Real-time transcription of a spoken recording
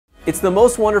It's the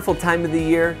most wonderful time of the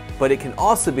year, but it can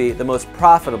also be the most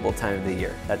profitable time of the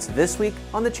year. That's this week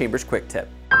on the Chambers Quick Tip.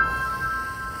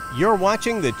 You're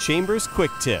watching the Chambers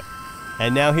Quick Tip.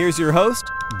 And now here's your host,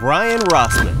 Brian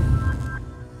Rossman.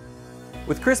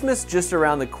 With Christmas just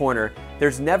around the corner,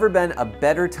 there's never been a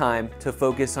better time to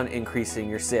focus on increasing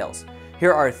your sales.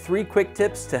 Here are 3 quick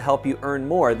tips to help you earn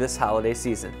more this holiday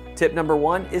season. Tip number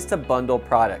 1 is to bundle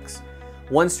products.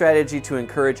 One strategy to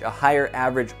encourage a higher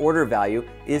average order value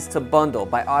is to bundle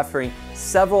by offering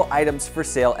several items for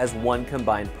sale as one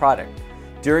combined product.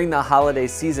 During the holiday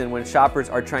season, when shoppers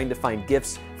are trying to find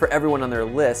gifts for everyone on their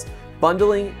list,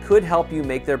 bundling could help you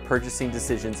make their purchasing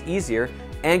decisions easier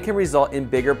and can result in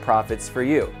bigger profits for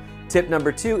you. Tip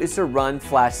number 2 is to run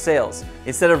flash sales.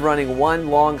 Instead of running one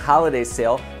long holiday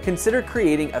sale, consider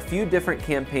creating a few different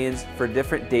campaigns for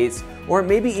different dates, or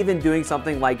maybe even doing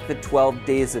something like the 12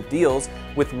 days of deals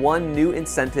with one new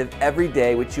incentive every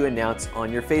day which you announce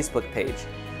on your Facebook page.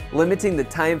 Limiting the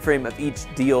time frame of each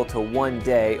deal to one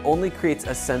day only creates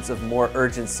a sense of more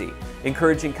urgency,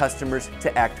 encouraging customers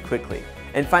to act quickly.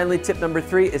 And finally, tip number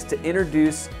 3 is to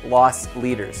introduce loss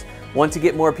leaders. Want to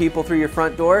get more people through your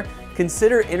front door?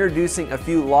 Consider introducing a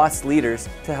few loss leaders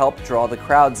to help draw the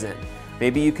crowds in.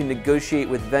 Maybe you can negotiate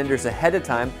with vendors ahead of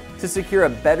time to secure a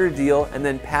better deal and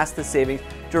then pass the savings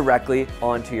directly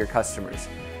on to your customers.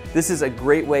 This is a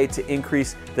great way to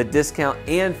increase the discount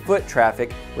and foot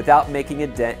traffic without making a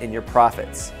dent in your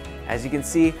profits. As you can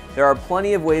see, there are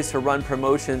plenty of ways to run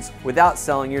promotions without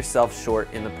selling yourself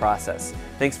short in the process.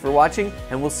 Thanks for watching,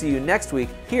 and we'll see you next week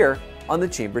here on the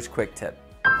Chambers Quick Tip.